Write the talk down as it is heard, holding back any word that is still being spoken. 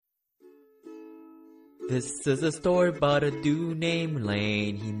This is a story about a dude named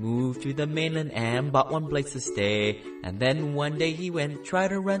Lane. He moved to the mainland and bought one place to stay. And then one day he went,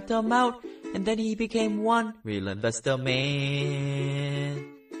 tried to rent them out. And then he became one real investor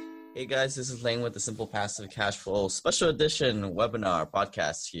man. Hey guys, this is Lane with the Simple Passive Cash Flow Special Edition webinar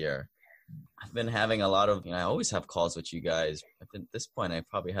podcast here. I've been having a lot of, I always have calls with you guys. At this point, I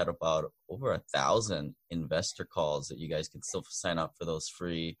probably had about over 1,000 investor calls that you guys can still sign up for those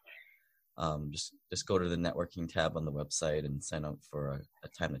free. Just go to the networking tab on the website and sign up for a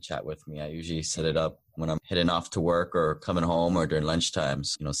time to chat with me. I usually set it up when I'm heading off to work or coming home or during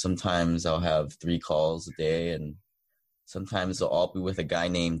lunchtimes. Sometimes I'll have 3 calls a day, and sometimes they'll all be with a guy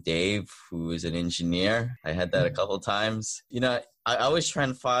named Dave, who is an engineer. I had that a couple of times. I always try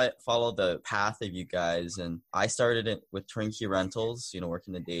and follow the path of you guys. And I started it with turnkey rentals,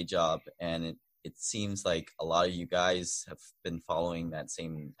 working a day job. And it seems like a lot of you guys have been following that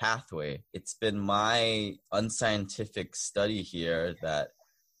same pathway. It's been my unscientific study here that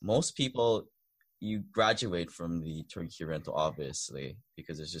most people, you graduate from the turnkey rental, obviously,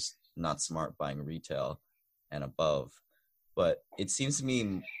 because it's just not smart buying retail and above. But it seems to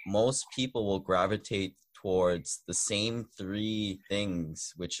me most people will gravitate towards the same 3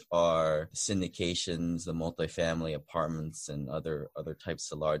 things, which are syndications, the multifamily apartments, and other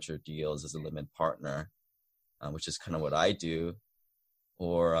types of larger deals as a limited partner, which is kind of what I do.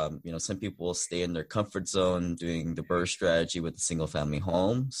 Or, some people will stay in their comfort zone doing the BRRRR strategy with the single family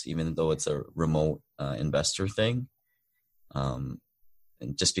homes, even though it's a remote investor thing. And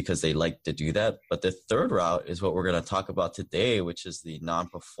just because they like to do that. But the third route is what we're going to talk about today, which is the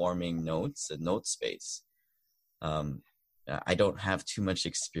non-performing notes and note space. I don't have too much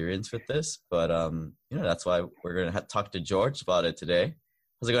experience with this, but that's why we're going to talk to George about it today.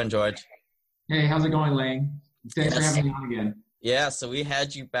 How's it going, George? Hey, how's it going, Lane? Thanks for having me on again. Yeah, so we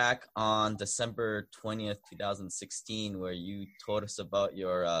had you back on December 20th, 2016, where you told us about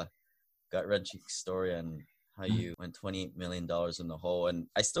your gut-wrenching story and how you went $28 million in the hole. And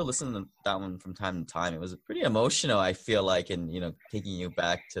I still listen to that one from time to time. It was pretty emotional, I feel like, and, taking you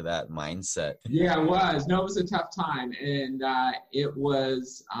back to that mindset. Yeah, it was. No, it was a tough time. And it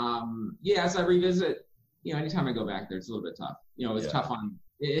was, as I revisit, anytime I go back there, it's a little bit tough. It was tough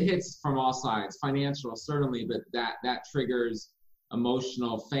it hits from all sides, financial, certainly, but that triggers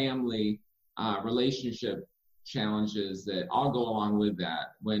emotional, family, relationship challenges that all go along with that.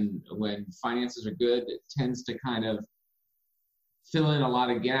 When finances are good, it tends to kind of fill in a lot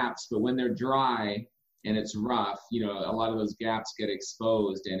of gaps, but when they're dry and it's rough, a lot of those gaps get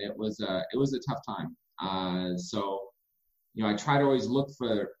exposed, and it was a tough time. So I try to always look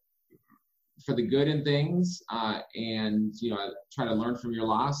for the good in things, and I try to learn from your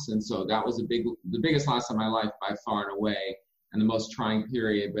loss. And so that was the biggest loss of my life by far and away, and the most trying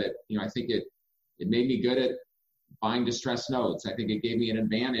period. But I think it made me good at buying distressed notes. I think it gave me an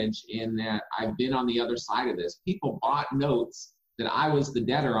advantage in that I've been on the other side of this. People bought notes that I was the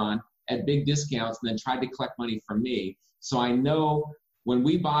debtor on at big discounts and then tried to collect money from me. So I know when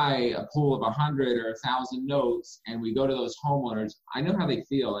we buy a pool of 100 or 1,000 notes and we go to those homeowners, I know how they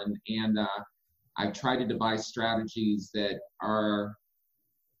feel. And I've tried to devise strategies that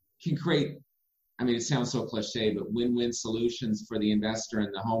can create, it sounds so cliche, but win-win solutions for the investor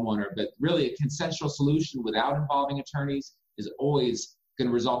and the homeowner. But really, a consensual solution without involving attorneys is always going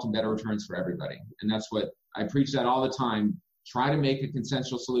to result in better returns for everybody. And that's what I preach that all the time. Try to make a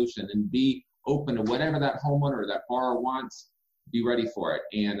consensual solution and be open to whatever that homeowner or that borrower wants. Be ready for it.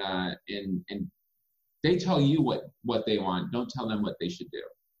 And they tell you what they want. Don't tell them what they should do.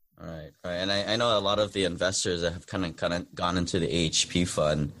 All right. And I know a lot of the investors that have kind of gone into the AHP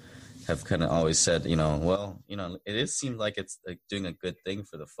fund have kind of always said, it seems like it's like doing a good thing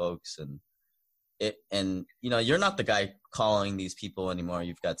for the folks. And you're not the guy calling these people anymore.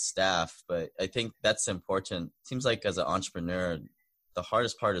 You've got staff, but I think that's important. It seems like as an entrepreneur, the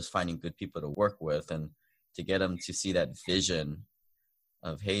hardest part is finding good people to work with and to get them to see that vision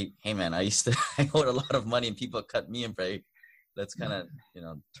of, hey man, I owed a lot of money and people cut me and break. Let's kind of,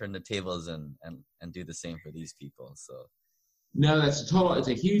 turn the tables and do the same for these people. So. No, it's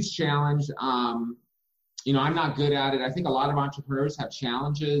a huge challenge. I'm not good at it. I think a lot of entrepreneurs have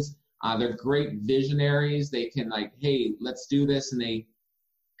challenges. They're great visionaries. They can hey, let's do this. And they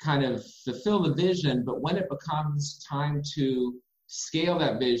kind of fulfill the vision. But when it becomes time to scale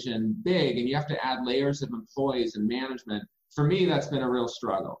that vision big and you have to add layers of employees and management, for me, that's been a real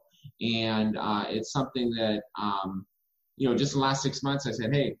struggle. And it's something that, just in the last 6 months, I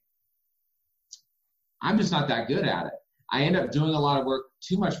said, hey, I'm just not that good at it. I end up doing a lot of work,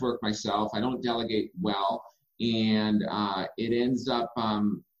 too much work myself. I don't delegate well, and it ends up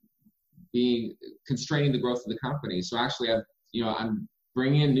being constraining the growth of the company. So actually, I'm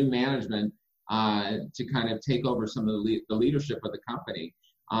bringing in new management to kind of take over some of the leadership of the company,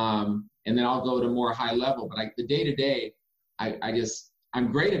 and then I'll go to more high level. But the day to day,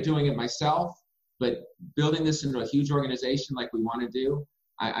 I'm great at doing it myself, but building this into a huge organization like we want to do,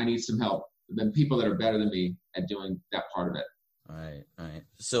 I need some help. The people that are better than me at doing that part of it. Right.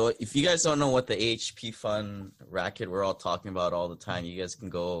 So if you guys don't know what the AHP fund racket we're all talking about all the time, you guys can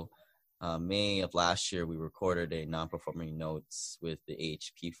go. May of last year, we recorded a non-performing notes with the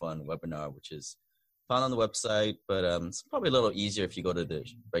AHP fund webinar, which is found on the website, but it's probably a little easier if you go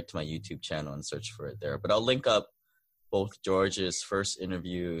right to my YouTube channel and search for it there. But I'll link up both George's first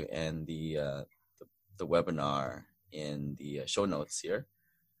interview and the webinar in the show notes here.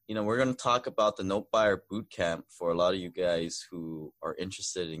 We're going to talk about the Note Buyer Bootcamp for a lot of you guys who are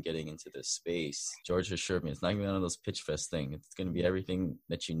interested in getting into this space. George assured me it's not going to be one of those pitch fest things. It's going to be everything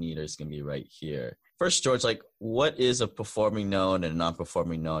that you need, or it's going to be right here. First, George, what is a performing note and a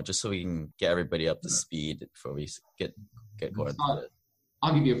non-performing note, just so we can get everybody up to speed before we get going into it.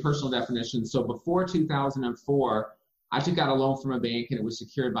 I'll give you a personal definition. So before 2004, I took out a loan from a bank, and it was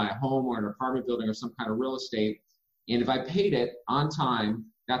secured by a home or an apartment building or some kind of real estate. And if I paid it on time,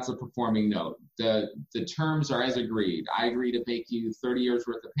 that's a performing note. The terms are as agreed. I agree to make you 30 years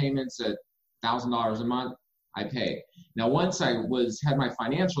worth of payments at $1,000 a month. I pay. Now, once I had my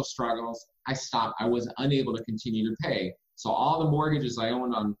financial struggles, I stopped. I was unable to continue to pay. So all the mortgages I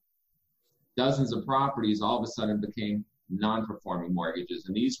owned on dozens of properties all of a sudden became non-performing mortgages.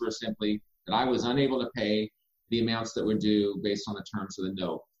 And these were simply that I was unable to pay the amounts that were due based on the terms of the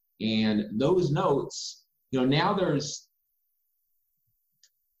note. And those notes, now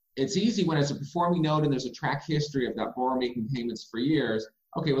it's easy when it's a performing note and there's a track history of that borrower making payments for years.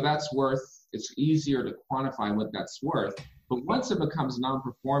 Okay, well, it's easier to quantify what that's worth. But once it becomes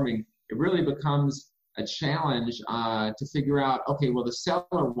non-performing, it really becomes a challenge to figure out, okay, well, the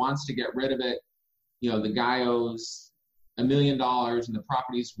seller wants to get rid of it. The guy owes $1 million and the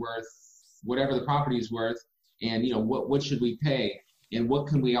property's worth whatever the property is worth. And, what should we pay? And what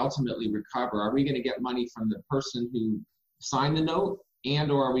can we ultimately recover? Are we going to get money from the person who signed the note?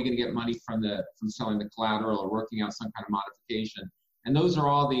 And or are we going to get money from selling the collateral or working out some kind of modification? And those are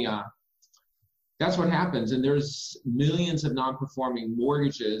all that's what happens. And there's millions of non-performing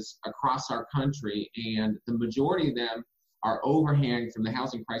mortgages across our country, and the majority of them are overhang from the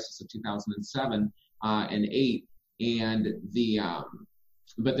housing crisis of 2007 and 8. And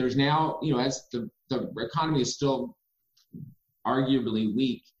but there's now, as the economy is still arguably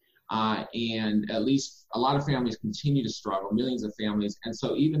weak, and at least a lot of families continue to struggle, millions of families. And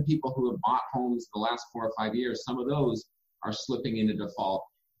so even people who have bought homes the last 4 or 5 years, some of those are slipping into default.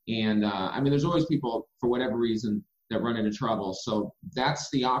 And there's always people, for whatever reason, that run into trouble. So that's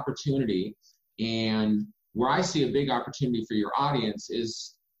the opportunity. And where I see a big opportunity for your audience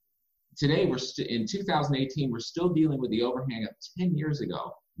is today, in 2018, we're still dealing with the overhang of 10 years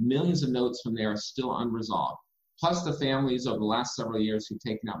ago. Millions of notes from there are still unresolved. Plus the families over the last several years who've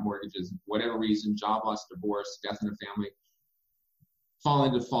taken out mortgages, for whatever reason, job loss, divorce, death in the family, fall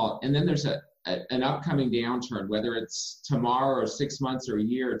into default. And then there's an upcoming downturn, whether it's tomorrow or 6 months or a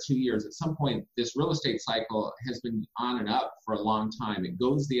year or 2 years. At some point, this real estate cycle has been on and up for a long time. It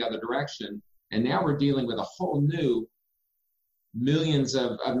goes the other direction. And now we're dealing with a whole new millions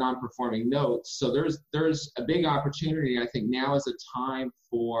of non-performing notes. So there's a big opportunity. I think now is a time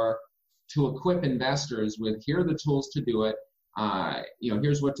to equip investors with, here are the tools to do it.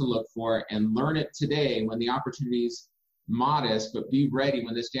 Here's what to look for, and learn it today when the opportunity's modest, but be ready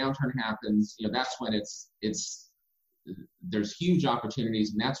when this downturn happens. That's when there's huge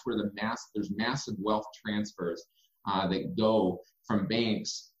opportunities, and that's where there's massive wealth transfers that go from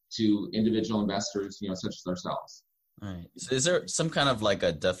banks to individual investors, such as ourselves. All right. So is there some kind of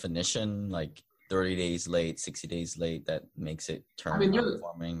a definition, like 30 days late, 60 days late, that makes it turn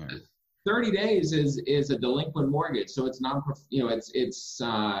non-performing? 30 days is a delinquent mortgage, so it's it's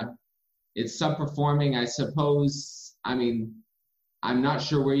subperforming, I suppose. I'm not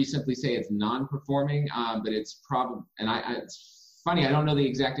sure where you simply say it's non-performing, but it's probably, and it's funny, I don't know the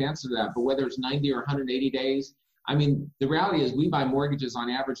exact answer to that, but whether it's 90 or 180 days, the reality is we buy mortgages on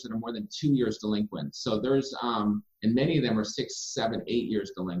average that are more than 2 years delinquent. So there's, and many of them are 6, 7, 8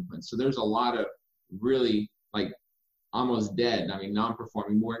 years delinquent. So there's a lot of really almost dead,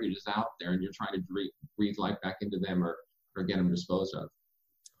 non-performing mortgages out there, and you're trying to breathe life back into them or get them disposed of.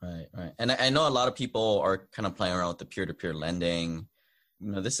 Right. And I know a lot of people are kind of playing around with the peer-to-peer lending.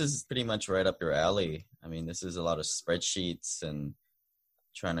 This is pretty much right up your alley. This is a lot of spreadsheets and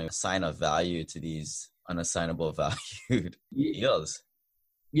trying to assign a value to these unassignable valued deals.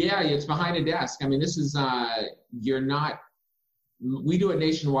 Yeah, it's behind a desk. I mean, this is, you're not, we do it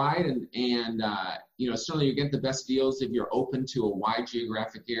nationwide, and certainly you get the best deals if you're open to a wide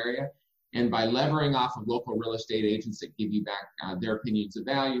geographic area. And by levering off of local real estate agents that give you back their opinions of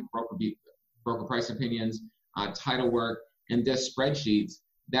value, broker price opinions, title work, and desk spreadsheets,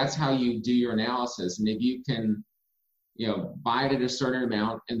 that's how you do your analysis. And if you can, buy it at a certain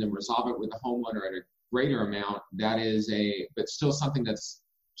amount and then resolve it with the homeowner at a greater amount, that is but still something that's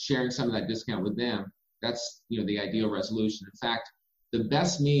sharing some of that discount with them. That's, the ideal resolution. In fact, the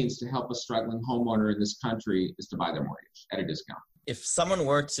best means to help a struggling homeowner in this country is to buy their mortgage at a discount. If someone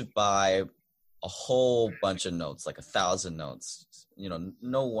were to buy a whole bunch of notes, like 1,000 notes,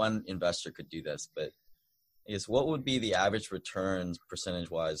 no one investor could do this, but I guess what would be the average returns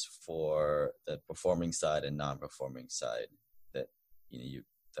percentage-wise for the performing side and non-performing side that you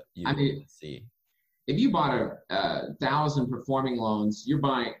see? If you bought 1,000 performing loans, you're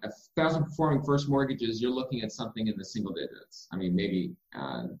buying 1,000 performing first mortgages, you're looking at something in the single digits. I mean, maybe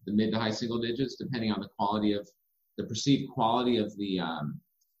the mid to high single digits, depending on the perceived quality of the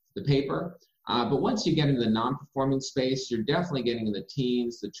paper. But once you get into the non-performing space, you're definitely getting in the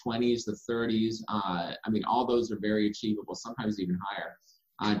teens, the 20s, the 30s. All those are very achievable, sometimes even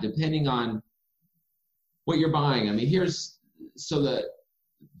higher, depending on what you're buying.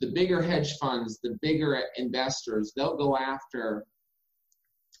 The bigger hedge funds, the bigger investors, they'll go after,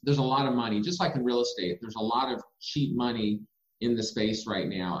 there's a lot of money, just like in real estate, there's a lot of cheap money in the space right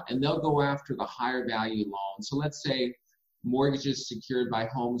now, and they'll go after the higher value loans. So let's say mortgages secured by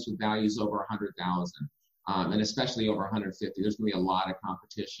homes with values over 100,000, and especially over 150. There's going to be a lot of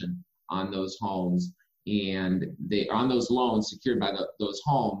competition on those homes, and on those loans secured by those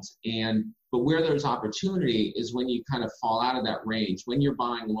homes. But where there's opportunity is when you kind of fall out of that range. When you're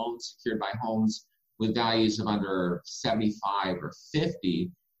buying loans secured by homes with values of under 75 or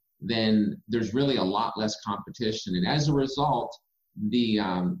 50, then there's really a lot less competition. And as a result, the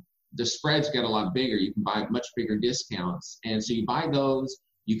spreads get a lot bigger. You can buy much bigger discounts. And so you buy those.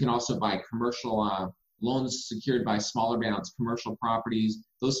 You can also buy commercial loans secured by smaller amounts, commercial properties.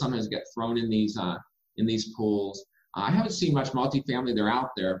 Those sometimes get thrown in these pools. I haven't seen much multifamily. They're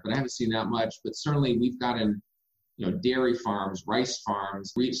out there, but I haven't seen that much. But certainly we've gotten, dairy farms, rice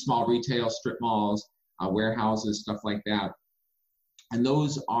farms, small retail, strip malls, warehouses, stuff like that. And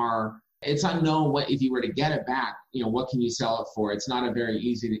it's unknown if you were to get it back, what can you sell it for? It's not a very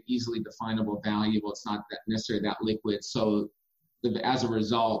easily definable valuable. It's not necessarily that liquid. So as a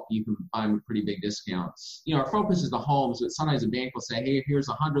result, you can buy pretty big discounts. Our focus is the homes, but sometimes a bank will say, hey, here's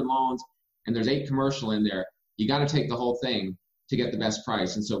 100 loans and there's 8 commercial in there. You got to take the whole thing to get the best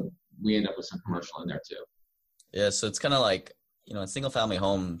price. And so we end up with some commercial in there too. Yeah. So it's kind of like, in single family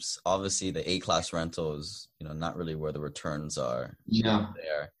homes, obviously the A-class rentals, not really where the returns are. Yeah.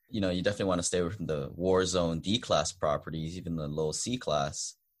 There. You definitely want to stay away from the war zone D-class properties, even the low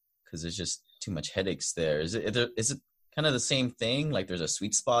C-class, because there's just too much headaches there. Is it kind of the same thing? Like there's a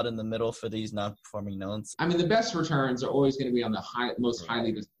sweet spot in the middle for these non-performing loans? The best returns are always going to be on the most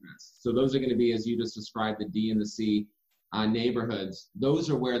highly distressed. So those are going to be, as you just described, the D and the C neighborhoods. Those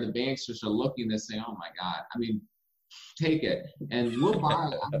are where the banks are looking to say, oh my God, take it. And we'll buy,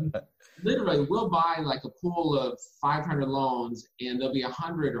 we'll buy like a pool of 500 loans, and there'll be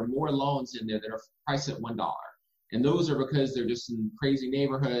 100 or more loans in there that are priced at $1. And those are because they're just in crazy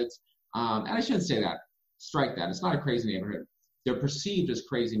neighborhoods. And I shouldn't say that. Strike that. It's not a crazy neighborhood. They're perceived as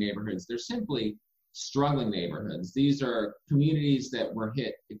crazy neighborhoods. They're simply struggling neighborhoods. These are communities that were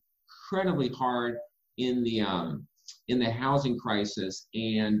hit incredibly hard in the housing crisis.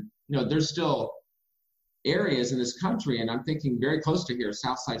 And, there's still areas in this country, and I'm thinking very close to here,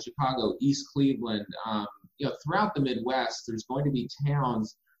 Southside Chicago, East Cleveland, throughout the Midwest, there's going to be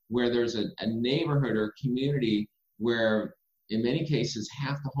towns where there's a neighborhood or community where in many cases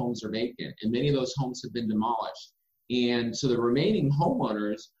half the homes are vacant, and many of those homes have been demolished. And so the remaining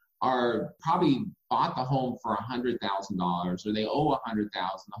homeowners are probably bought the home for $100,000, or they owe $100,000.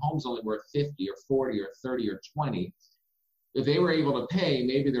 The home's only worth 50 or 40 or 30 or 20. If they were able to pay,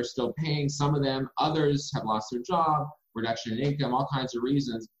 maybe they're still paying. Some of them, others have lost their job, reduction in income, all kinds of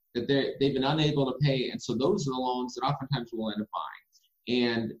reasons that they've been unable to pay. And so those are the loans that oftentimes we'll end up buying.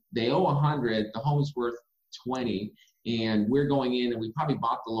 And they owe 100, the home's worth 20, and we're going in and we probably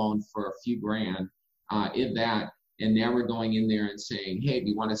bought the loan for a few grand, if that. And now we're going in there and saying, hey, if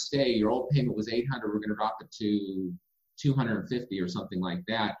you want to stay, your old payment was $800, we're going to drop it to $250 or something like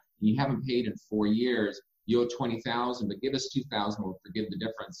that. And you haven't paid in 4 years. You owe $20,000, but give us $2,000, we'll forgive the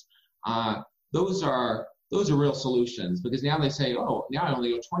difference. Those are real solutions, because now they say, oh, now I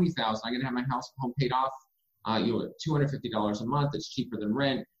only owe $20,000. I'm going to have my home paid off $250 a month. It's cheaper than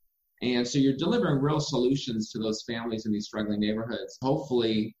rent. And so you're delivering real solutions to those families in these struggling neighborhoods.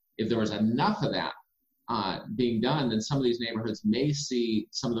 Hopefully, if there was enough of that being done, then some of these neighborhoods may see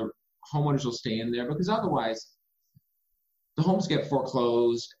some of the homeowners will stay in there, because otherwise the homes get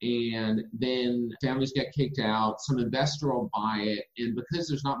foreclosed and then families get kicked out. Some investor will buy it. And because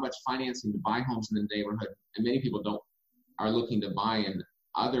there's not much financing to buy homes in the neighborhood, and many people are looking to buy in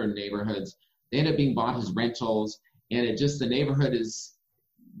other neighborhoods, they end up being bought as rentals. And the neighborhood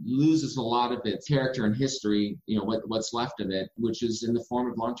loses a lot of its character and history, what's left of it, which is in the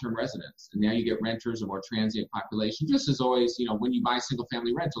form of long-term residents. And now you get renters, a more transient population. Just as always, when you buy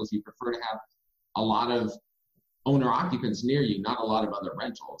single-family rentals, you prefer to have a lot of owner occupants near you, not a lot of other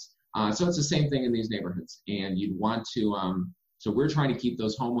rentals. So it's the same thing in these neighborhoods. And you'd want to, so we're trying to keep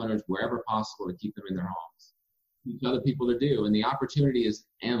those homeowners wherever possible, to keep them in their homes, teach other people to do. And the opportunity is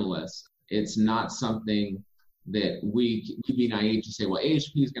endless. It's not something that we'd be naive to say, well,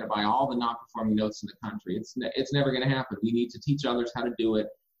 AHP is going to buy all the non-performing notes in the country. It's never going to happen. We need to teach others how to do it.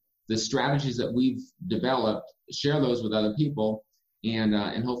 The strategies that we've developed, share those with other people, and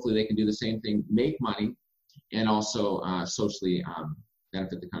hopefully they can do the same thing, make money, and also socially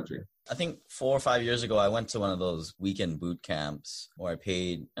benefit the country. I think 4 or 5 years ago, I went to one of those weekend boot camps where I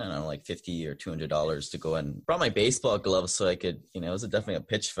paid, I don't know, like $50 or $200 to go, and brought my baseball gloves so I could, it was definitely a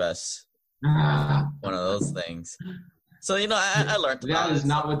pitch fest. One of those things. So, I learned about that is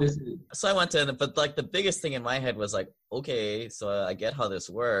not what this is. So I went to, but like the biggest thing in my head was like, okay, so I get how this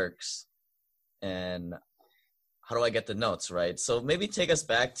works, and how do I get the notes, right? So maybe take us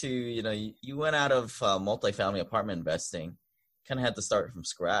back to, you went out of multifamily apartment investing, kind of had to start from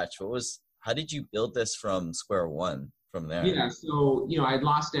scratch. How did you build this from square one from there? Yeah, so, I'd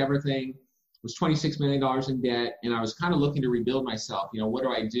lost everything. Was $26 million in debt, and I was kind of looking to rebuild myself. What do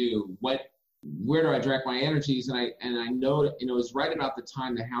I do? Where do I direct my energies? And I know, it was right about the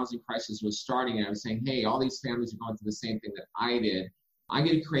time the housing crisis was starting, and I was saying, hey, all these families are going through the same thing that I did. I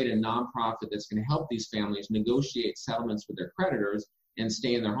get to create a nonprofit that's going to help these families negotiate settlements with their creditors and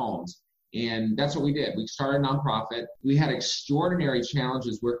stay in their homes. And that's what we did. We started a nonprofit. We had extraordinary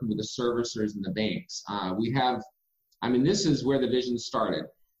challenges working with the servicers and the banks. This is where the vision started.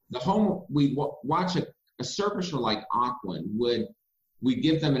 The home, we watch a servicer like Ocwen we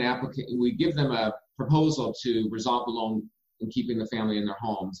give them a proposal to resolve the loan and keeping the family in their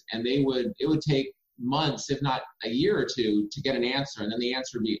homes. And it would take months, if not a year or two, to get an answer. And then the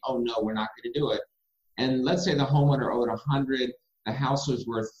answer would be, oh no, we're not going to do it. And let's say the homeowner owed 100, the house was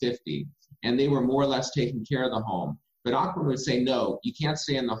worth 50, and they were more or less taking care of the home. But Ocwen would say, no, you can't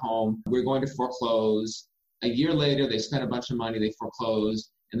stay in the home. We're going to foreclose. A year later, they spent a bunch of money, they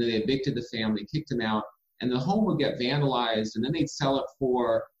foreclosed, and then they evicted the family, kicked them out, and the home would get vandalized, and then they'd sell it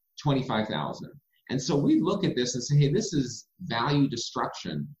for $25,000. And so we look at this and say, hey, this is value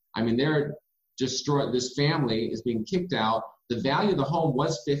destruction. This family is being kicked out. The value of the home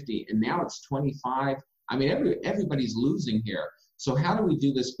was 50, and now it's 25. Everybody's losing here. So how do we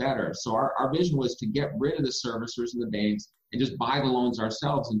do this better? So our vision was to get rid of the servicers and the banks and just buy the loans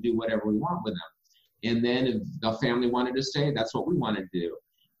ourselves and do whatever we want with them. And then if the family wanted to stay, that's what we wanted to do.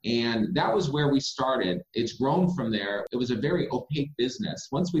 And that was where we started. It's grown from there. It was a very opaque business.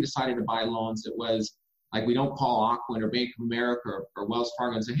 Once we decided to buy loans, it was like, we don't call Ocwen or Bank of America or Wells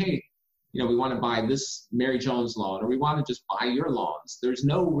Fargo and say, hey, we want to buy this Mary Jones loan, or we want to just buy your loans. There's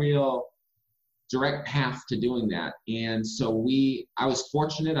no real direct path to doing that. And so I was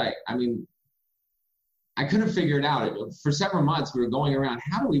fortunate. I couldn't figure it out. For several months, we were going around,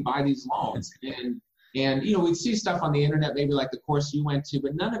 how do we buy these loans? And we'd see stuff on the internet, maybe like the course you went to,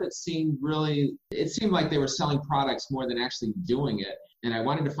 but none of it seemed like they were selling products more than actually doing it. And I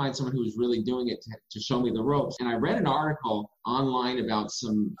wanted to find someone who was really doing it to show me the ropes. And I read an article online about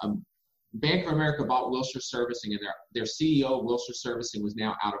some Bank of America bought Wilshire Servicing, and their CEO of Wilshire Servicing was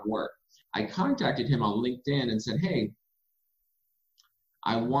now out of work. I contacted him on LinkedIn and said, hey,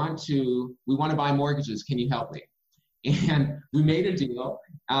 we want to buy mortgages. Can you help me? And we made a deal.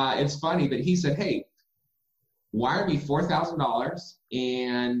 It's funny, but he said, hey, wire me $4,000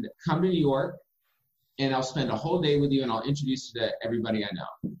 and come to New York, and I'll spend a whole day with you, and I'll introduce you to everybody I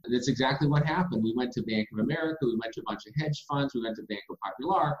know. And that's exactly what happened. We went to Bank of America. We went to a bunch of hedge funds. We went to Banco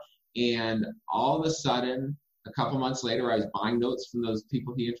Popular. And all of a sudden, a couple months later, I was buying notes from those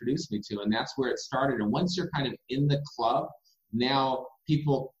people he introduced me to. And that's where it started. And once you're kind of in the club, now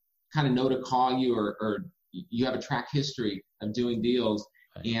people kind of know to call you, or you have a track history of doing deals.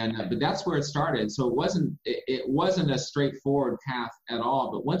 But that's where it started. So it wasn't a straightforward path at all.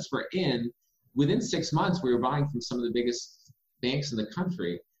 But once we're in, within 6 months, we were buying from some of the biggest banks in the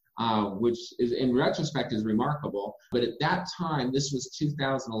country. which is in retrospect is remarkable. But at that time, this was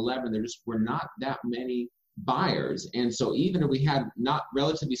 2011, there just were not that many buyers. And so even if we had not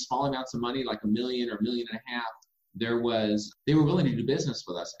relatively small amounts of money, like $1 million or $1.5 million, they were willing to do business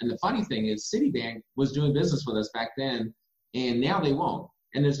with us. And the funny thing is Citibank was doing business with us back then, and now they won't.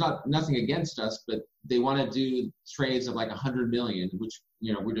 And there's nothing against us, but they want to do trades of like 100 million, which,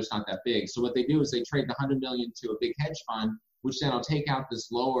 we're just not that big. So what they do is they trade the 100 million to a big hedge fund, which then will take out the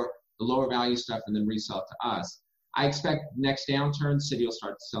lower value stuff and then resell it to us. I expect next downturn, Citi will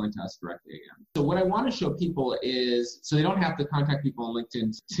start selling to us directly again. So what I want to show people is, so they don't have to contact people on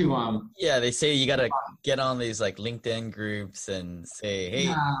LinkedIn to Yeah, they say you got to get on these like LinkedIn groups and say, hey,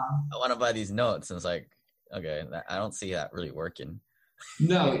 I want to buy these notes. And it's like, okay, I don't see that really working.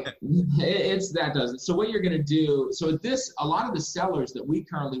 No, that doesn't. So what you're going to do, a lot of the sellers that we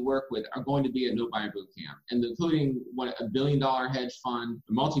currently work with are going to be at No Buyer Bootcamp, and including a $1 billion hedge fund,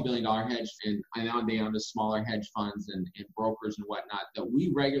 a multi-billion-dollar hedge, and on down to smaller hedge funds and brokers and whatnot that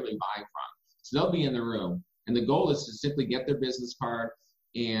we regularly buy from. So they'll be in the room, and the goal is to simply get their business card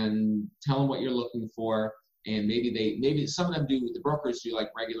and tell them what you're looking for. And maybe some of them the brokers do like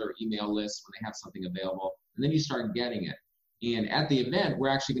regular email lists when they have something available, and then you start getting it. And at the event, we're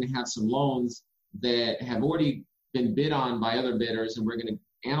actually going to have some loans that have already been bid on by other bidders, and we're going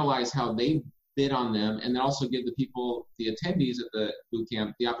to analyze how they bid on them, and then also give the attendees at the boot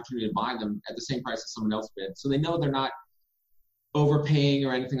camp, the opportunity to buy them at the same price as someone else bid. So they know they're not overpaying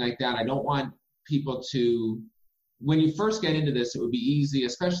or anything like that. I don't want people to, when you first get into this, it would be easy,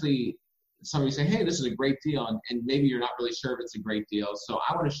 especially somebody say, hey, this is a great deal, and maybe you're not really sure if it's a great deal. So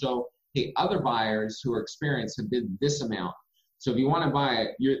I want to show, hey, other buyers who are experienced have bid this amount. So if you want to buy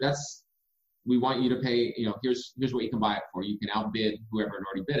it, we want you to pay, here's what you can buy it for. You can outbid whoever had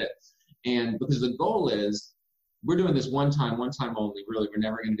already bid it. And because the goal is, we're doing this one time only, really, we're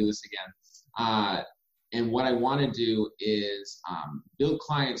never going to do this again. And what I want to do is build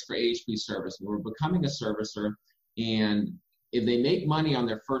clients for AHP service. We're becoming a servicer, and if they make money on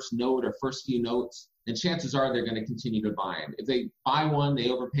their first note or first few notes, then chances are they're going to continue to buy them. If they buy one, they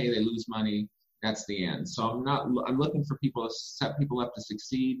overpay, they lose money, that's the end. So I'm looking for people to set people up to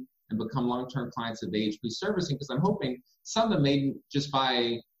succeed and become long-term clients of AHP servicing, because I'm hoping some of them may just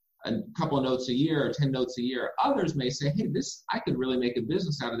buy a couple of notes a year or 10 notes a year. Others may say, hey, I could really make a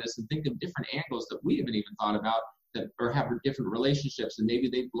business out of this, and think of different angles that we haven't even thought about, or have different relationships, and maybe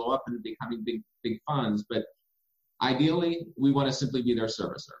they blow up into becoming big funds. But ideally, we want to simply be their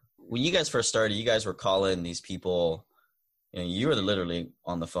servicer. When you guys first started, you guys were calling these people, you were literally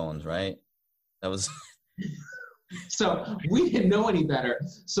on the phones, right? That was... So we didn't know any better.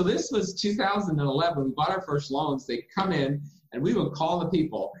 So this was 2011. We bought our first loans. They come in, and we would call the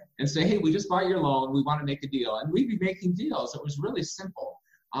people and say, hey, we just bought your loan. We want to make a deal. And we'd be making deals. It was really simple.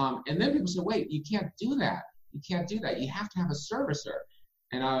 And then people said, wait, you can't do that. You can't do that. You have to have a servicer.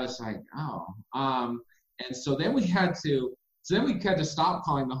 And I was like, oh. And so then we had to stop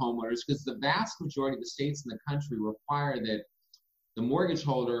calling the homeowners, because the vast majority of the states in the country require that the mortgage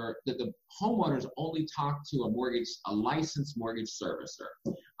holder, that the homeowners only talk to a licensed mortgage servicer.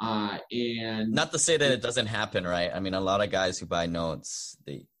 And not to say that it doesn't happen, right? I mean, a lot of guys who buy notes,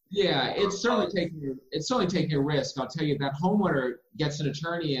 it's certainly taking a risk. I'll tell you, that homeowner gets an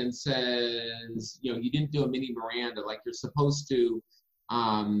attorney and says, you didn't do a mini Miranda like you're supposed to.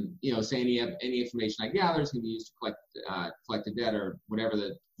 Say any information I gather is going to be used to collect a debt, or whatever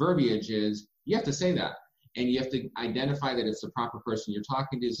the verbiage is. You have to say that. And you have to identify that it's the proper person you're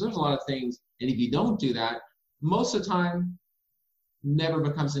talking to. So there's a lot of things. And if you don't do that, most of the time, never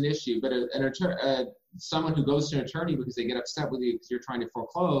becomes an issue. But someone who goes to an attorney because they get upset with you because you're trying to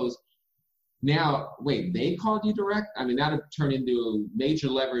foreclose, now, wait, they called you direct? I mean, that would turn into major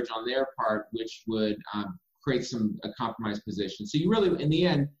leverage on their part, which would create a compromised position. So you really, in the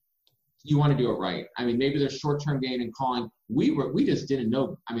end, you want to do it right. I mean, maybe there's short-term gain in calling. We just didn't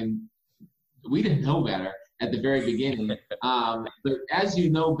know. I mean, we didn't know better at the very beginning. But as you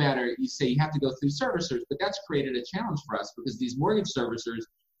know better, you say you have to go through servicers, but that's created a challenge for us, because these mortgage servicers,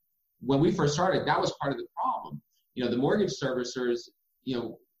 when we first started, that was part of the problem. The mortgage servicers,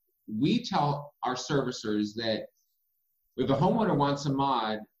 we tell our servicers that if a homeowner wants a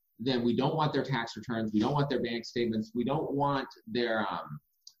mod, then we don't want their tax returns, we don't want their bank statements, we don't want their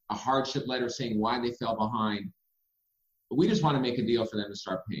a hardship letter saying why they fell behind. We just want to make a deal for them to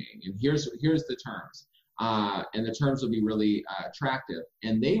start paying. And here's the terms. And the terms will be really attractive.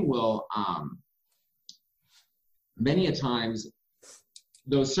 And they will, many a times,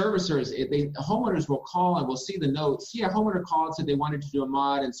 those servicers, homeowners will call and we'll see the notes. Yeah, homeowner called and said they wanted to do a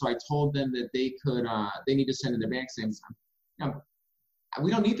mod, and so I told them that they need to send in their bank statements.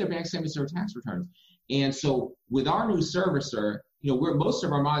 we don't need their bank statements or tax returns. And so with our new servicer, most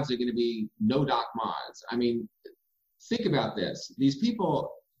of our mods are going to be no-doc mods. I mean, think about this. These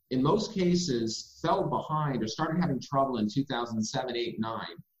people, in most cases, fell behind or started having trouble in 2007, 8, 9.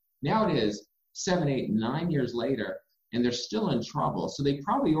 Now it is 7, 8, 9 years later, and they're still in trouble. So they've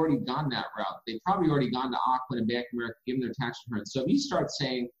probably already gone that route. They've probably already gone to Ocwen and Bank of America, given their tax returns. So if you start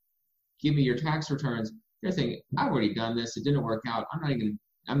saying, give me your tax returns, they're thinking, I've already done this. It didn't work out. I'm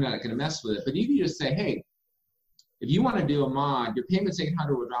not going to mess with it. But you can just say, hey, if you want to do a mod, your payment's $800,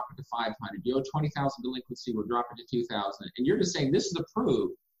 we'll drop it to $500. You owe $20,000 delinquency, we'll drop it to $2,000. And you're just saying, this is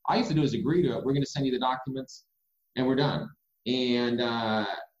approved. All you have to do is agree to it. We're going to send you the documents, and we're done. And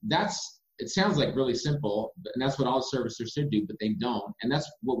it sounds like really simple, and that's what all servicers should do, but they don't. And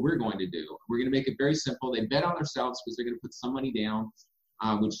that's what we're going to do. We're going to make it very simple. They bet on themselves because they're going to put some money down,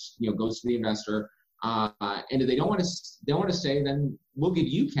 which goes to the investor. And if they don't want to say, then we'll give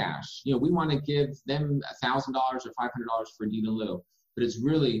you cash. We want to give them $1,000 or $500 for a deed in lieu, but it's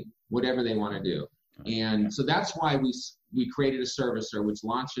really whatever they want to do. And so that's why we created a servicer which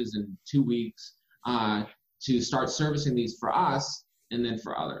launches in 2 weeks to start servicing these for us and then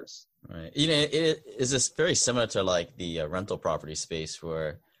for others. Right. It is this very similar to like the rental property space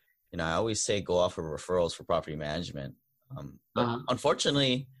where, I always say go off of referrals for property management. But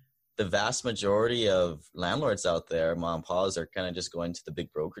unfortunately, the vast majority of landlords out there, mom and pa's, are kind of just going to the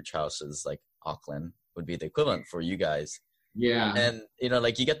big brokerage houses like Ocwen would be the equivalent for you guys. Yeah. And,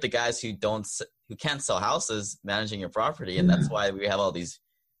 like you get the guys who can't sell houses managing your property. And that's why you have all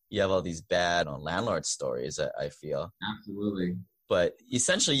these bad landlord stories, I feel. Absolutely. But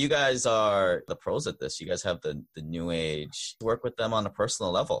essentially, you guys are the pros at this. You guys have the new age. Work with them on a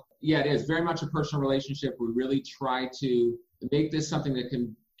personal level. Yeah, it is very much a personal relationship. We really try to make this something that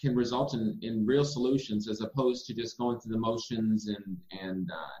can result in real solutions as opposed to just going through the motions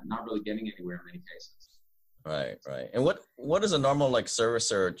and not really getting anywhere in many cases. Right. And what is a normal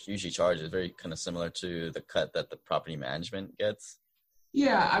servicer usually charge? Is very kind of similar to the cut that the property management gets?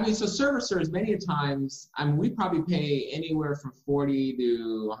 Yeah, I mean, so servicers, many times, we probably pay anywhere from $40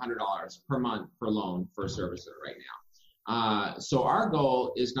 to $100 per month per loan for a servicer right now. So our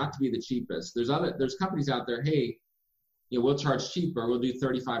goal is not to be the cheapest. There's companies out there, hey, we'll charge cheaper. We'll do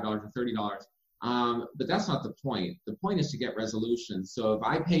 $35 or $30. But that's not the point. The point is to get resolution. So if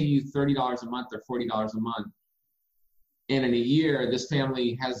I pay you $30 a month or $40 a month, and in a year, this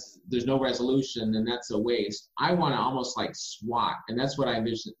family there's no resolution, and that's a waste. I want to almost like SWAT, and that's what I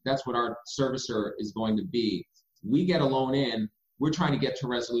envision. That's what our servicer is going to be. We get a loan in, we're trying to get to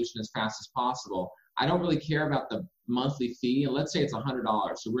resolution as fast as possible. I don't really care about the monthly fee, and let's say it's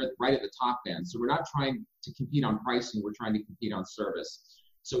 $100, so we're right at the top end. So we're not trying to compete on pricing, we're trying to compete on service.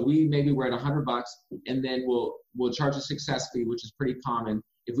 So we're at $100, and then we'll charge a success fee, which is pretty common.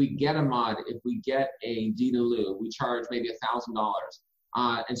 If we get a mod, if we get a deed in lieu, we charge maybe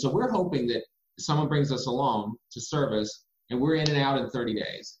 $1,000. And so we're hoping that someone brings us a loan to service, and we're in and out in 30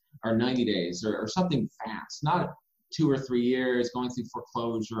 days or 90 days or something fast, not 2 or 3 years going through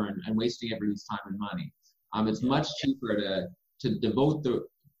foreclosure and wasting everybody's time and money. It's much cheaper to devote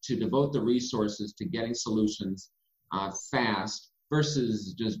the resources to getting solutions fast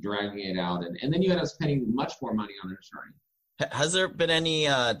versus just dragging it out. And then you end up spending much more money on an attorney. Has there been any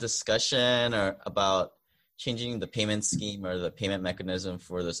discussion about changing the payment scheme or the payment mechanism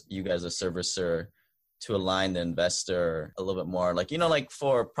for this, you guys, a servicer, to align the investor a little bit more? Like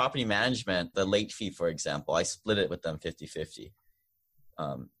for property management, the late fee, for example, I split it with them 50-50.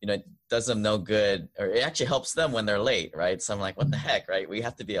 It does them no good, or it actually helps them when they're late, right? So I'm like, what the heck, right? We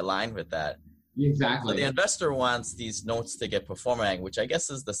have to be aligned with that. Exactly. So the investor wants these notes to get performing, which I guess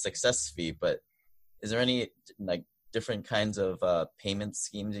is the success fee, but is there any different kinds of payment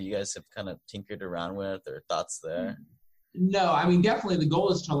schemes that you guys have kind of tinkered around with, or thoughts there? No, I mean, definitely the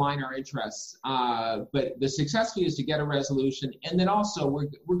goal is to align our interests. But the success fee is to get a resolution. And then also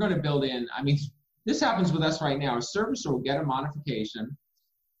we're going to build in, this happens with us right now. A servicer will get a modification.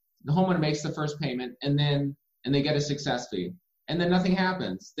 The homeowner makes the first payment and they get a success fee. And then nothing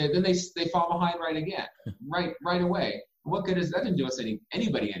happens. Then they fall behind right away. What good is that? Didn't do us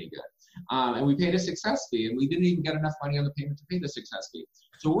anybody any good. And we paid a success fee, and we didn't even get enough money on the payment to pay the success fee.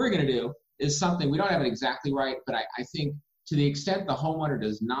 So what we're going to do is something, we don't have it exactly right, but I think to the extent the homeowner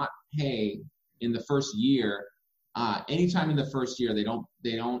does not pay in the first year, anytime in the first year, they don't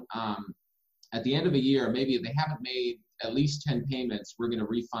at the end of a year, maybe if they haven't made at least 10 payments, we're going to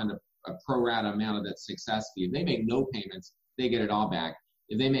refund a pro rata amount of that success fee. If they make no payments, they get it all back.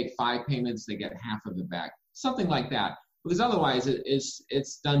 If they make 5 payments, they get half of it back. Something like that. Because otherwise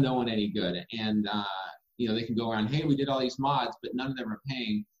it's done no one any good. And, they can go around, hey, we did all these mods, but none of them are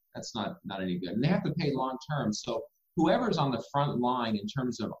paying. That's not any good. And they have to pay long term. So whoever's on the front line in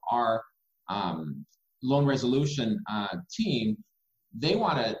terms of our loan resolution team, they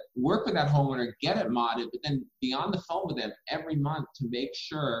want to work with that homeowner, get it modded, but then be on the phone with them every month to make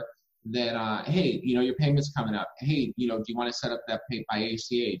sure that, hey, your payment's coming up. Hey, do you want to set up that pay by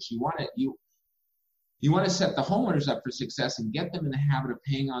ACH? You want to set the homeowners up for success and get them in the habit of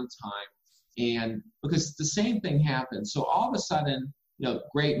paying on time. And because the same thing happens. So all of a sudden,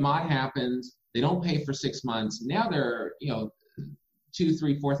 great mod happens. They don't pay for 6 months. Now they're, $2,000,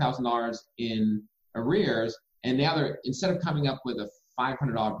 $3,000, $4,000 in arrears. And now they're, instead of coming up with a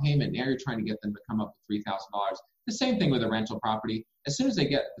 $500 payment, now you're trying to get them to come up with $3,000. The same thing with a rental property. As soon as they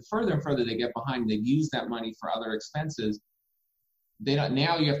get, the further and further they get behind, they use that money for other expenses.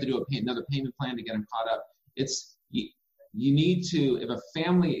 Now you have to do another payment plan to get them caught up. You need to, if a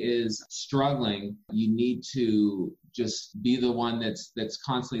family is struggling, you need to just be the one that's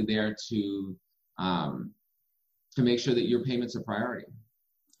constantly there to make sure that your payment's a priority.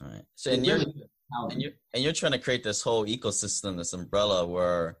 All right. So you're trying to create this whole ecosystem, this umbrella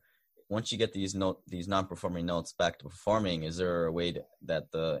where once you get these non-performing notes back to performing, is there a way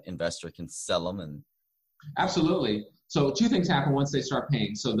that the investor can sell them? And absolutely. So two things happen once they start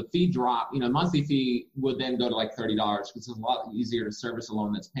paying. So the fee drop, monthly fee would then go to like $30 because it's a lot easier to service a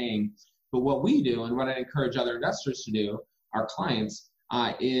loan that's paying. But what we do, and what I encourage other investors to do, our clients,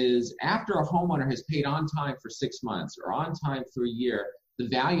 is after a homeowner has paid on time for 6 months or on time for a year, the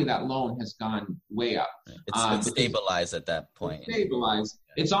value of that loan has gone way up. It's stabilized at that point. It's stabilized.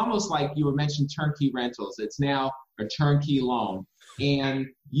 It's almost like you were mentioning turnkey rentals. It's now a turnkey loan. And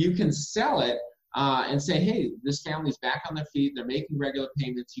you can sell it and say, hey, this family's back on their feet. They're making regular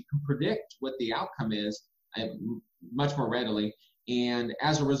payments. You can predict what the outcome is much more readily. And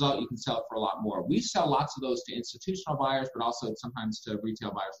as a result, you can sell it for a lot more. We sell lots of those to institutional buyers, but also sometimes to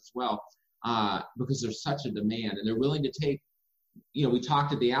retail buyers as well, because there's such a demand. And they're willing to take, we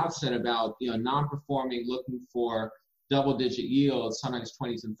talked at the outset about, non-performing, looking for double-digit yields, sometimes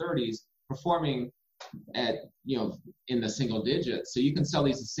 20s and 30s, performing at, in the single digits. So you can sell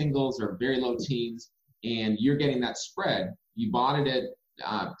these as singles or very low teens, and you're getting that spread. You bought it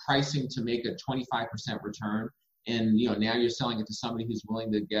at pricing to make a 25% return, and now you're selling it to somebody who's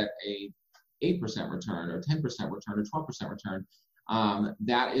willing to get a 8% return or 10% return or 12% return.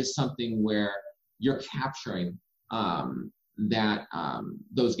 That is something where you're capturing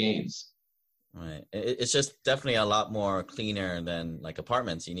those gains. Right. It's just definitely a lot more cleaner than like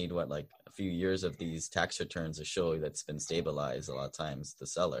apartments. You need a few years of these tax returns to show that's been stabilized a lot of times, the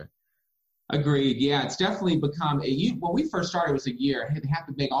seller. Agreed. Yeah, it's definitely become when we first started, it was a year. They have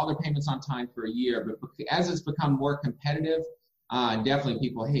to make all their payments on time for a year. But as it's become more competitive, definitely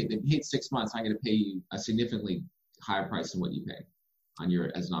people, hey, they paid 6 months. I'm going to pay you a significantly higher price than what you pay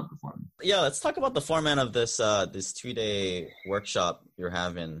as non-performing. Yeah, let's talk about the format of this 2-day workshop you're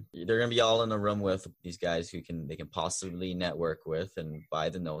having. They're going to be all in a room with these guys who they can possibly network with and buy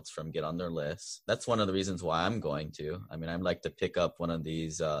the notes from, get on their list. That's one of the reasons why I'm going to. I mean, I'd like to pick up one of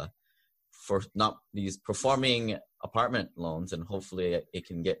these for not these performing apartment loans, and hopefully it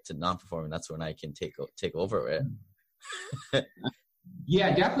can get to non-performing. That's when I can take over it.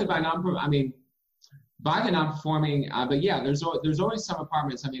 Yeah, definitely by the non-performing, but yeah, there's always some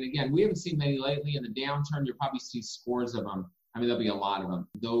apartments. I mean, again, we haven't seen many lately. In the downturn, you'll probably see scores of them. I mean, there'll be a lot of them.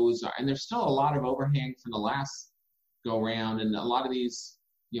 And there's still a lot of overhang from the last go round, and a lot of these,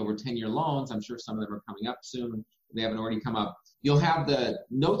 were 10-year loans. I'm sure some of them are coming up soon. They haven't already come up. You'll have the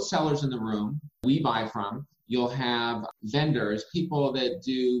note sellers in the room we buy from. You'll have vendors, people that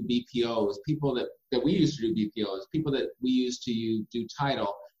do BPOs, people that we used to do BPOs, people that we used to do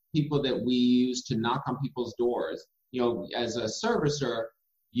title, people that we use to knock on people's doors. As a servicer,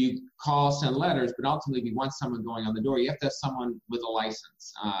 you call, send letters, but ultimately if you want someone going on the door, you have to have someone with a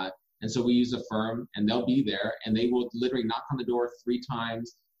license. And so we use a firm, and they'll be there, and they will literally knock on the door 3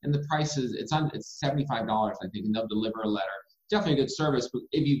 times. And the price is, it's $75, I think, and they'll deliver a letter. Definitely a good service, but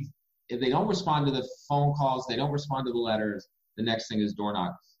if they don't respond to the phone calls, they don't respond to the letters, the next thing is door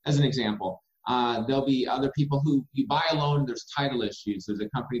knock. As an example, there'll be other people who, you buy a loan, there's title issues. There's a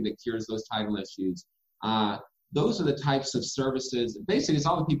company that cures those title issues. Those are the types of services. Basically, it's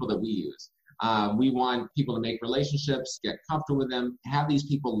all the people that we use. We want people to make relationships, get comfortable with them, have these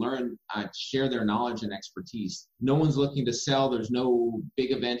people learn, share their knowledge and expertise. No one's looking to sell. There's no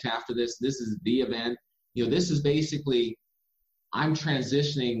big event after this. This is the event. This is basically, I'm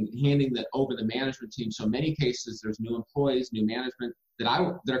transitioning, handing that over the management team. So in many cases, there's new employees, new management that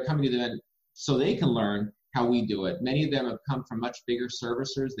are coming to the event so they can learn how we do it. Many of them have come from much bigger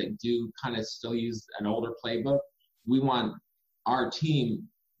servicers that do kind of still use an older playbook. We want our team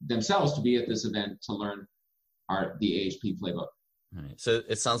themselves to be at this event to learn the AHP playbook. Right. So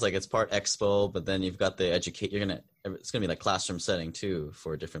it sounds like it's part expo, but then you've got the it's gonna be like classroom setting too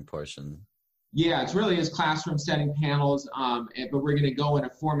for a different portion. Yeah, it really is classroom setting panels, but we're going to go in a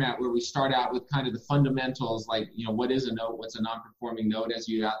format where we start out with kind of the fundamentals, like, you know, what is a note, what's a non-performing note, as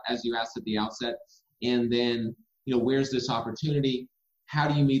you asked at the outset, and then, you know, where's this opportunity? How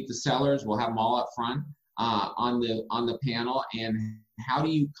do you meet the sellers? We'll have them all up front on the panel, and how do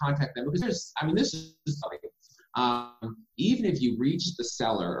you contact them? Because this is something. Even if you reach the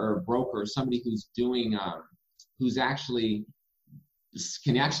seller or a broker, somebody who's doing,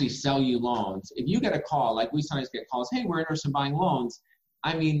 can actually sell you loans. If you get a call, like we sometimes get calls, hey, we're interested in buying loans.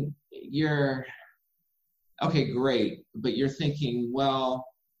 I mean, you're, okay, great. But you're thinking, well,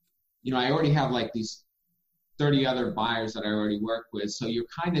 you know, I already have like these 30 other buyers that I already work with. So you're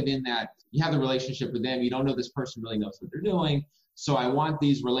kind of in that, you have the relationship with them. You don't know this person really knows what they're doing. So I want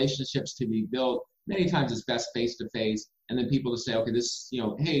these relationships to be built. Many times it's best face-to-face. And then people to say, okay, this, you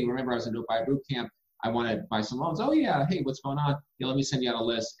know, hey, remember I was in Note Buyer Boot Camp. I want to buy some loans. Oh yeah, hey, what's going on? Yeah, let me send you out a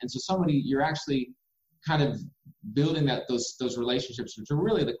list. And so you're actually kind of building those relationships, which are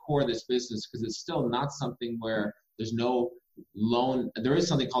really the core of this business, because it's still not something where there's no loan. There is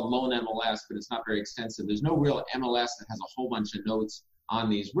something called loan MLS, but it's not very extensive. There's no real MLS that has a whole bunch of notes on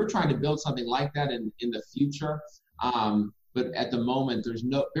these. We're trying to build something like that in the future. But at the moment, there's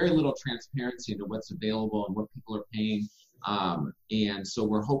very little transparency into what's available and what people are paying. And so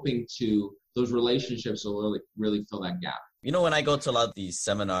we're hoping those relationships will really fill that gap. You know, when I go to a lot of these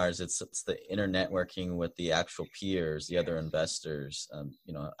seminars, it's the inner networking with the actual peers, the other investors.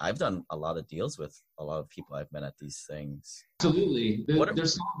 You know, I've done a lot of deals with a lot of people I've met at these things. Absolutely.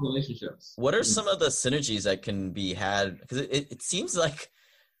 There's some relationships. What are some of the synergies that can be had? Because it seems like,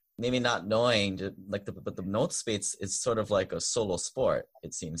 maybe not knowing, but the note space is sort of like a solo sport,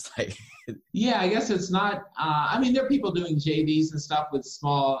 it seems like. Yeah, I guess it's not. There are people doing JVs and stuff with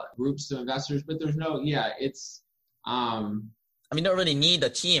small groups of investors, but there's no. Yeah, it's. You don't really need a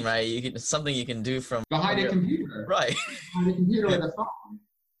team, right? It's something you can do from behind a computer, right? Behind a computer with a phone.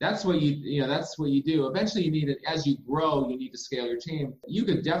 That's what That's what you do. Eventually, you need it as you grow. You need to scale your team. You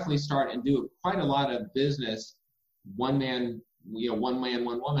could definitely start and do quite a lot of business. One man, one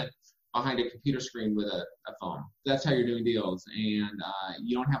woman behind a computer screen with a phone. That's how you're doing deals. And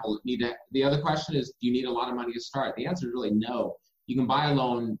you don't have the other question is, do you need a lot of money to start? The answer is really no. You can buy a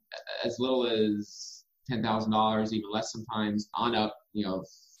loan as little as $10,000, even less sometimes, on up,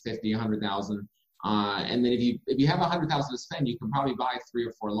 50, 100,000. And then if you have 100,000 to spend, you can probably buy 3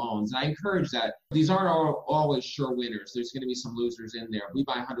 or 4 loans. And I encourage that. These aren't always sure winners. There's going to be some losers in there. If we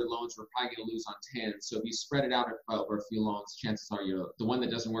buy 100 loans, we're probably going to lose on 10. So if you spread it out over a few loans, chances are the one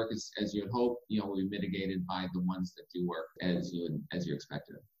that doesn't work as you would hope, will be mitigated by the ones that do work as you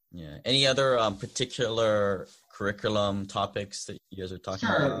expected. Yeah. Any other particular curriculum topics that you guys are talking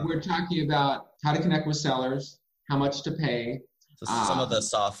about? Sure. We're talking about how to connect with sellers, how much to pay. So some of the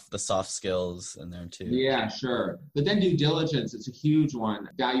soft skills in there too. Yeah, sure. But then due diligence, it's a huge one.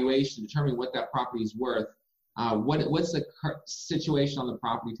 Valuation, determining what that property is worth. What's the situation on the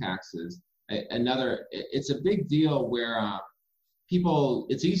property taxes? It's a big deal where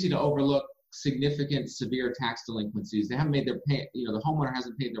it's easy to overlook significant severe tax delinquencies. They haven't made their the homeowner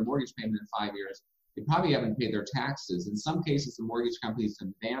hasn't paid their mortgage payment in 5 years. They probably haven't paid their taxes. In some cases, the mortgage companies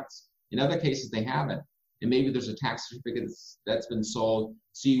advance. In other cases, they haven't. And maybe there's a tax certificate that's been sold.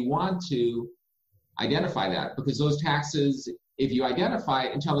 So you want to identify that, because those taxes, if you identify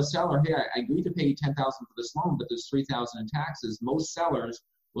it and tell the seller, hey, I agreed to pay you $10,000 for this loan, but there's $3,000 in taxes, most sellers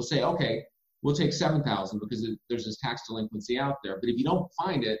will say, okay, we'll take $7,000 because there's this tax delinquency out there. But if you don't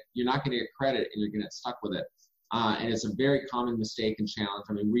find it, you're not going to get credit and you're going to get stuck with it. And it's a very common mistake and challenge.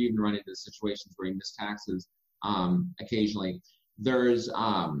 We even run into situations where you miss taxes occasionally. There's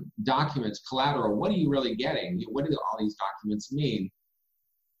documents, collateral. What are you really getting? What do all these documents mean?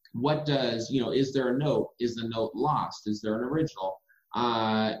 What does, is there a note? Is the note lost? Is there an original?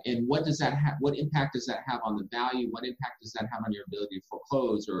 And what does that have? What impact does that have on the value? What impact does that have on your ability to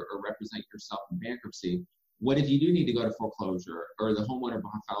foreclose or represent yourself in bankruptcy? What if you do need to go to foreclosure or the homeowner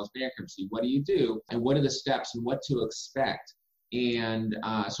files bankruptcy? What do you do? And what are the steps and what to expect? And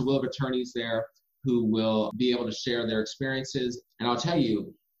so we'll have attorneys there who will be able to share their experiences. And I'll tell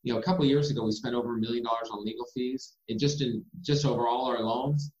you, a couple of years ago, we spent over $1 million on legal fees, just over all our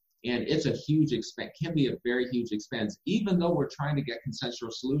loans. And it's a huge expense, can be a very huge expense. Even though we're trying to get consensual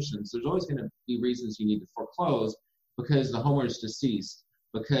solutions, there's always going to be reasons you need to foreclose because the homeowner is deceased.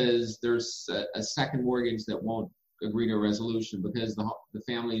 because there's a second mortgage that won't agree to a resolution, because the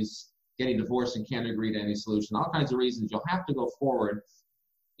family's getting divorced and can't agree to any solution. All kinds of reasons. You'll have to go forward.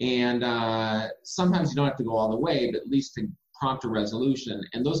 And sometimes you don't have to go all the way, but at least to prompt a resolution.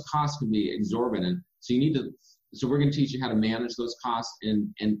 And those costs can be exorbitant. So we're going to teach you how to manage those costs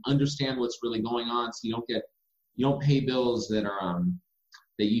and understand what's really going on, so you don't pay bills that are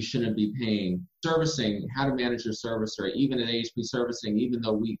that you shouldn't be paying. Servicing, how to manage your servicer, even in AHP servicing, even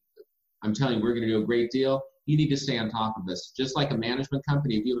though I'm telling you, we're going to do a great deal, you need to stay on top of this. Just like a management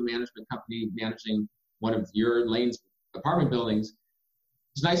company, if you have a management company managing one of your Lane's apartment buildings,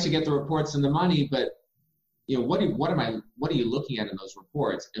 it's nice to get the reports and the money, but what are you looking at in those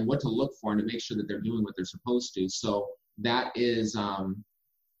reports, and what to look for, and to make sure that they're doing what they're supposed to. So that is,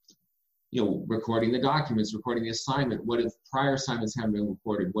 recording the documents, recording the assignment. What if prior assignments haven't been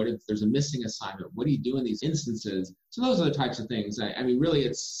recorded? What if there's a missing assignment? What do you do in these instances? So those are the types of things. I mean, really,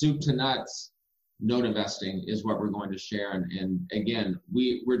 it's soup to nuts. Note investing is what we're going to share. And again,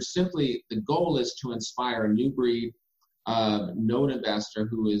 we're simply, the goal is to inspire a new breed of note investor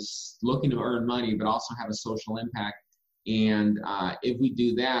who is looking to earn money, but also have a social impact. And if we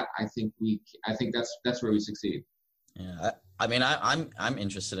do that, I think that's where we succeed. Yeah, I mean, I'm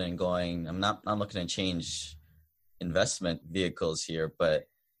interested in going. I'm not looking to change investment vehicles here, but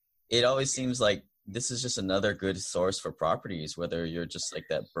it always seems like this is just another good source for properties. Whether you're just like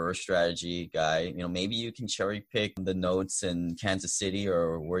that BRRRR strategy guy, maybe you can cherry pick the notes in Kansas City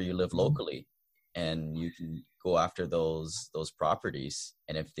or where you live locally, and you can go after those properties.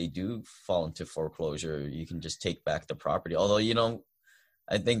 And if they do fall into foreclosure, you can just take back the property. Although,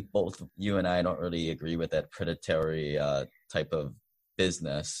 I think both you and I don't really agree with that predatory type of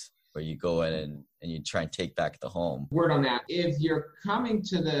business where you go in and you try and take back the home. Word on that. If you're coming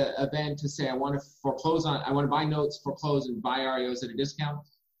to the event to say, I want to buy notes, foreclose, and buy REOs at a discount,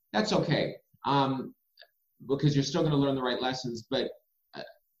 that's okay. Because you're still going to learn the right lessons. But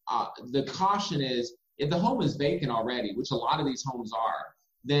the caution is, if the home is vacant already, which a lot of these homes are,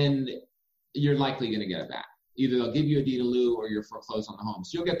 then you're likely going to get it back. Either they'll give you a deed in lieu or you're foreclosed on the home.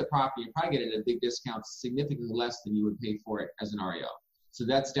 So you'll get the property, you'll probably get it at a big discount, significantly less than you would pay for it as an REO. So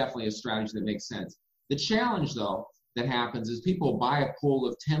that's definitely a strategy that makes sense. The challenge, though, that happens is people buy a pool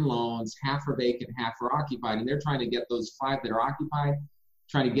of 10 loans, half are vacant, half are occupied, and they're trying to get those 5 that are occupied,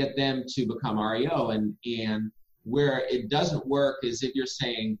 trying to get them to become REO. And where it doesn't work is if you're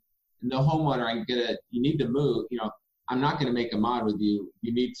saying, no, homeowner, you need to move, I'm not going to make a mod with you.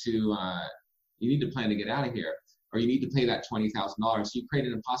 You need to plan to get out of here, or you need to pay that $20,000. So you create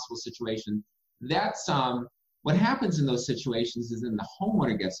an impossible situation. That's what happens in those situations is then the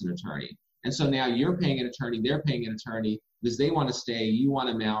homeowner gets an attorney. And so now you're paying an attorney, they're paying an attorney because they want to stay, you want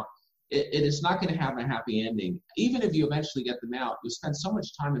them out. It is not going to have a happy ending. Even if you eventually get them out, you spend so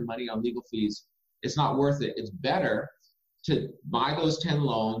much time and money on legal fees, it's not worth it. It's better to buy those 10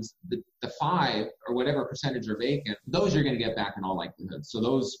 loans, the 5 or whatever percentage are vacant, those you're going to get back in all likelihood. So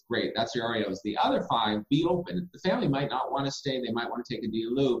those, great, that's your REOs. The other 5, be open. The family might not want to stay. They might want to take a deed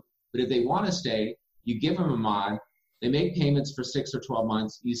in lieu. But if they want to stay, you give them a mod. They make payments for 6 or 12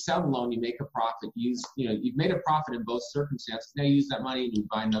 months. You sell the loan, you make a profit. You've made a profit in both circumstances. Now you use that money and you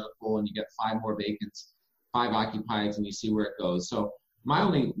buy another pool and you get 5 more vacants, 5 occupieds, and you see where it goes. So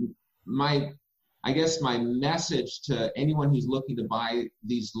I guess my message to anyone who's looking to buy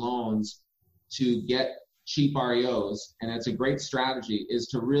these loans to get cheap REOs, and it's a great strategy, is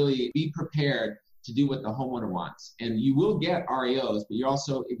to really be prepared to do what the homeowner wants. And you will get REOs, but you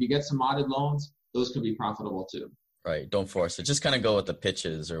also, if you get some modded loans, those could be profitable too. Right. Don't force it. Just kind of go with the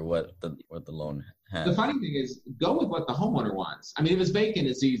pitches or what the loan has. The funny thing is, go with what the homeowner wants. I mean, if it's vacant,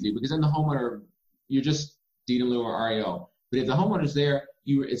 it's easy because then the homeowner, you're just deed in lieu or REO. But if the homeowner's there,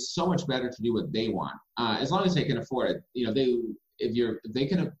 it's so much better to do what they want, as long as they can afford it. If they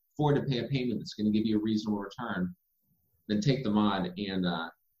can afford to pay a payment that's going to give you a reasonable return, then take the mod and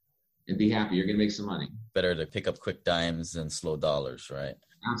be happy. You're going to make some money. Better to pick up quick dimes than slow dollars, right?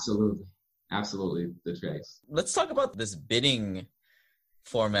 Absolutely, the case. Let's talk about this bidding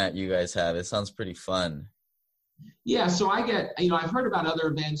format you guys have. It sounds pretty fun. Yeah, so I've heard about other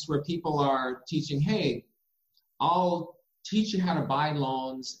events where people are teaching, hey, I'll teach you how to buy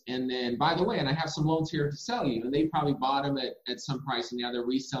loans, and then, by the way, and I have some loans here to sell you, and they probably bought them at some price, and now they're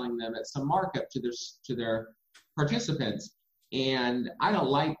reselling them at some markup to their participants. And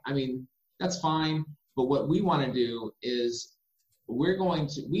that's fine, but what we want to do is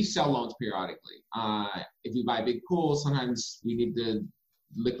we sell loans periodically. If you buy a big pool, sometimes we need to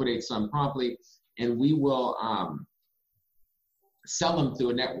liquidate some promptly, and we will sell them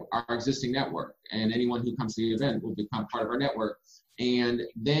through our existing network. And anyone who comes to the event will become part of our network. And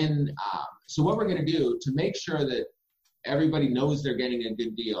then, so what we're going to do to make sure that everybody knows they're getting a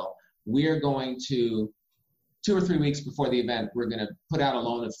good deal, we're going to, 2 or 3 weeks before the event, we're going to put out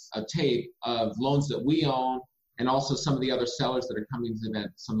a tape of loans that we own, and also some of the other sellers that are coming to the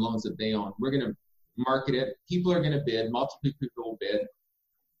event, some loans that they own. We're going to market it. People are going to bid. Multiple people will bid.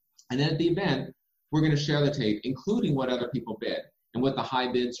 And then at the event, we're going to share the tape, including what other people bid and what the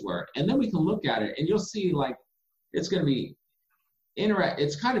high bids were. And then we can look at it, and you'll see, like, it's going to be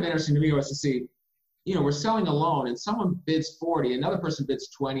it's kind of interesting to me was to see, we're selling a loan, and someone bids 40, another person bids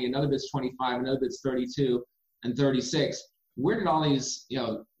 20, another bids 25, another bids 32 and 36. Where did all these,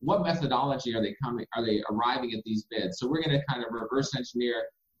 what methodology are they arriving at these bids? So we're going to kind of reverse engineer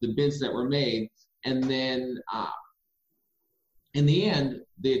the bids that were made. And then in the end,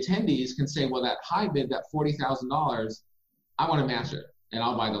 the attendees can say, well, that high bid, that $40,000, I want to match it and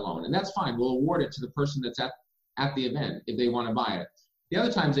I'll buy the loan. And that's fine. We'll award it to the person that's at the event if they want to buy it. The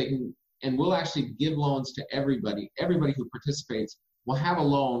other times they can, and we'll actually give loans to everybody who participates will have a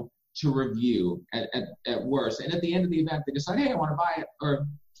loan to review at worst. And at the end of the event, they decide, hey, I want to buy it, or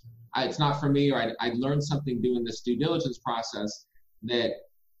it's not for me, or I learned something doing this due diligence process that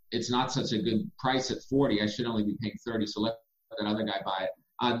it's not such a good price at 40. I should only be paying 30, so let that other guy buy it.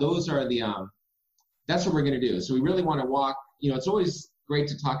 Those are that's what we're going to do. So we really want to walk, it's always great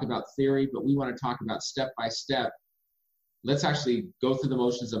to talk about theory, but we want to talk about step by step. Let's actually go through the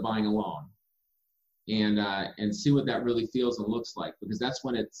motions of buying a loan and see what that really feels and looks like, because that's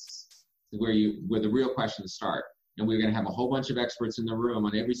when it's where the real questions start. And we're going to have a whole bunch of experts in the room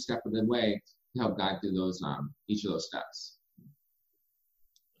on every step of the way to help guide through those each of those steps.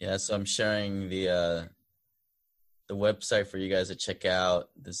 Yeah, so I'm sharing the website for you guys to check out.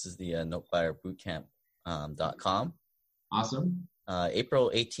 This is the notebuyerbootcamp.com. Awesome.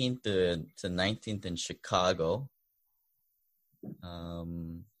 April 18th to 19th in Chicago.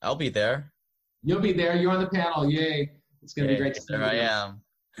 I'll be there. You'll be there. You're on the panel. Yay. It's going to be great to see you. There I am.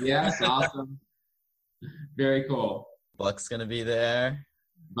 Yes, awesome. Very cool. Buck's going to be there.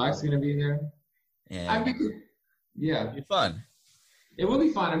 Buck's going to be there. And yeah. It'll be fun. It will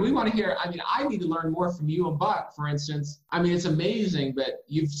be fun. And we want to hear, I need to learn more from you and Buck, for instance. It's amazing, but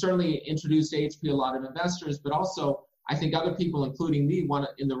you've certainly introduced AHP a lot of investors, but also I think other people, including me,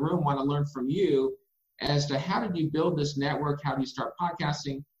 in the room want to learn from you as to how did you build this network? How do you start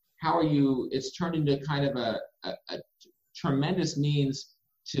podcasting? It's turned into kind of a tremendous means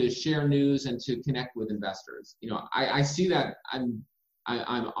to share news and to connect with investors. I see that. I'm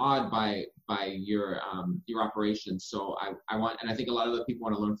awed by your operations. So I want, and I think a lot of other people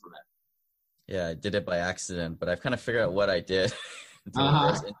want to learn from it. Yeah, I did it by accident, but I've kind of figured out what I did to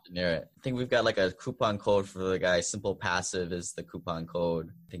reverse engineer it. I think we've got like a coupon code for the guy. Simple Passive is the coupon code.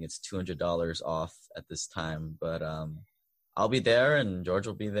 I think it's $200 off at this time, but I'll be there and George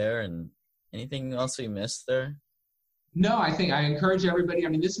will be there. And anything else we missed there? No, I think I encourage everybody.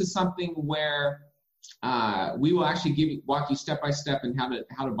 This is something where we will actually walk you step by step in how to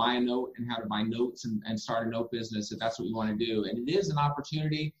buy a note and how to buy notes and start a note business if that's what you want to do. And it is an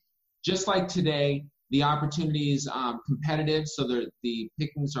opportunity, just like today. The opportunity is competitive, so the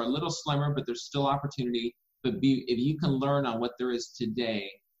pickings are a little slimmer, but there's still opportunity. But if you can learn on what there is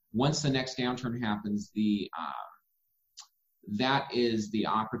today, once the next downturn happens, that is the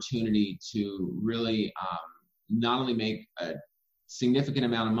opportunity to really not only make a significant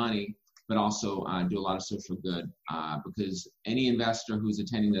amount of money, but also do a lot of social good, because any investor who's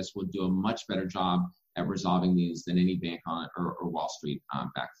attending this will do a much better job at resolving these than any bank or Wall Street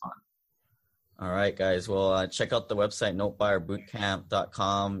backed fund. All right, guys. Well, check out the website,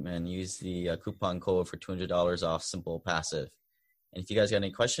 notebuyerbootcamp.com, and use the coupon code for $200 off Simple Passive. And if you guys got any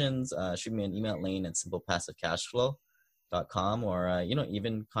questions, shoot me an email at lane@simplepassivecashflow.com, or,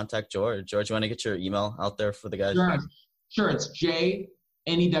 even contact George. George, you want to get your email out there for the guys? Sure. It's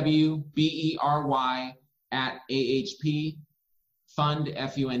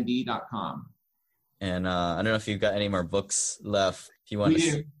JNEWBERY@AHPFund.com. And I don't know if you've got any more books left.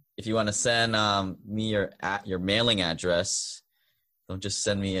 If you want to send me your mailing address, don't just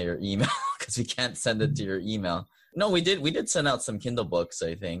send me your email, because we can't send it to your email. No, we did send out some Kindle books,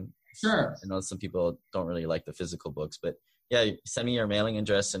 I think. Sure. I know some people don't really like the physical books, but yeah, send me your mailing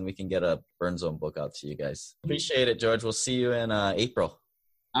address and we can get a Burn Zone book out to you guys. Appreciate it, George. We'll see you in April.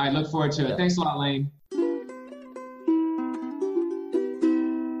 All right, look forward to it. Thanks a lot, Lane.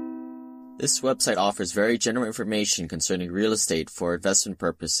 This website offers very general information concerning real estate for investment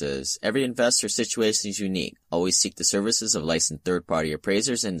purposes. Every investor's situation is unique. Always seek the services of licensed third-party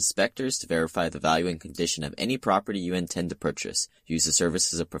appraisers and inspectors to verify the value and condition of any property you intend to purchase. Use the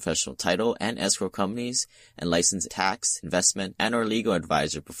services of professional title and escrow companies and licensed tax, investment, and or legal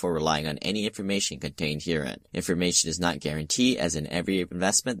advisor before relying on any information contained herein. Information is not guaranteed, as in every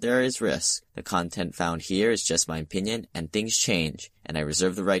investment there is risk. The content found here is just my opinion, and things change, and I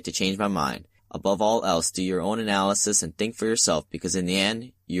reserve the right to change my mind. Above all else, do your own analysis and think for yourself, because in the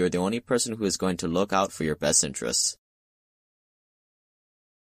end, you are the only person who is going to look out for your best interests.